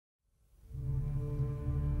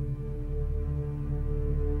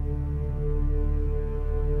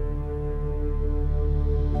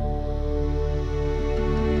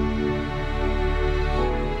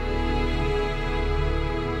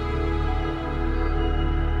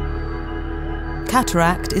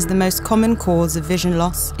Cataract is the most common cause of vision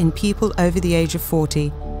loss in people over the age of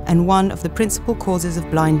 40 and one of the principal causes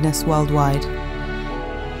of blindness worldwide.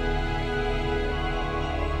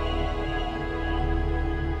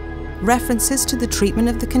 References to the treatment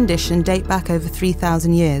of the condition date back over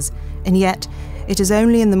 3,000 years, and yet it is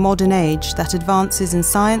only in the modern age that advances in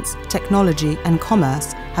science, technology and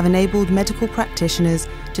commerce have enabled medical practitioners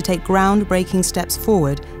to take groundbreaking steps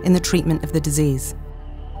forward in the treatment of the disease.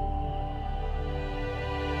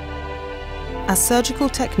 As surgical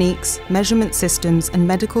techniques, measurement systems and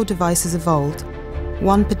medical devices evolved,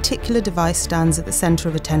 one particular device stands at the centre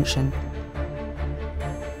of attention: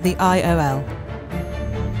 the IOL.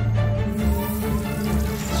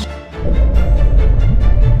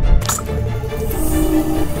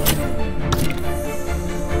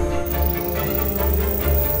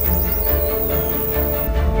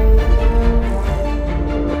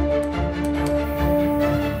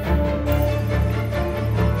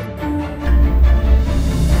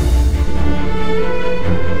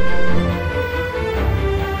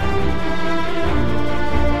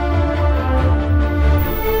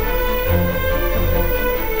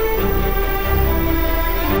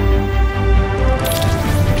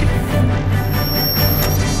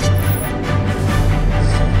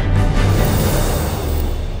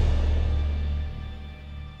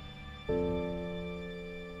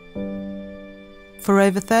 For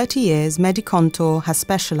over 30 years, Medicontur has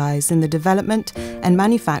specialised in the development and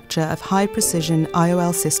manufacture of high-precision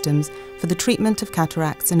IOL systems for the treatment of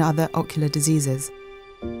cataracts and other ocular diseases.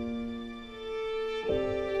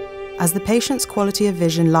 As the patient's quality of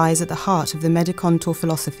vision lies at the heart of the Medicontur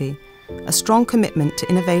philosophy, a strong commitment to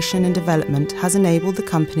innovation and development has enabled the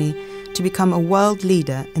company to become a world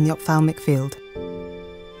leader in the ophthalmic field.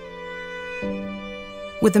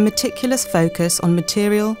 With a meticulous focus on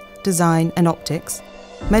material, design and optics,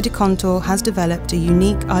 Medicontur has developed a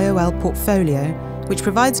unique IOL portfolio which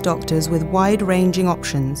provides doctors with wide-ranging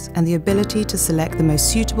options and the ability to select the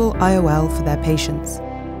most suitable IOL for their patients.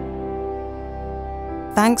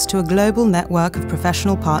 Thanks to a global network of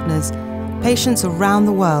professional partners, patients around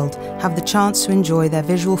the world have the chance to enjoy their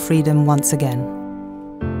visual freedom once again.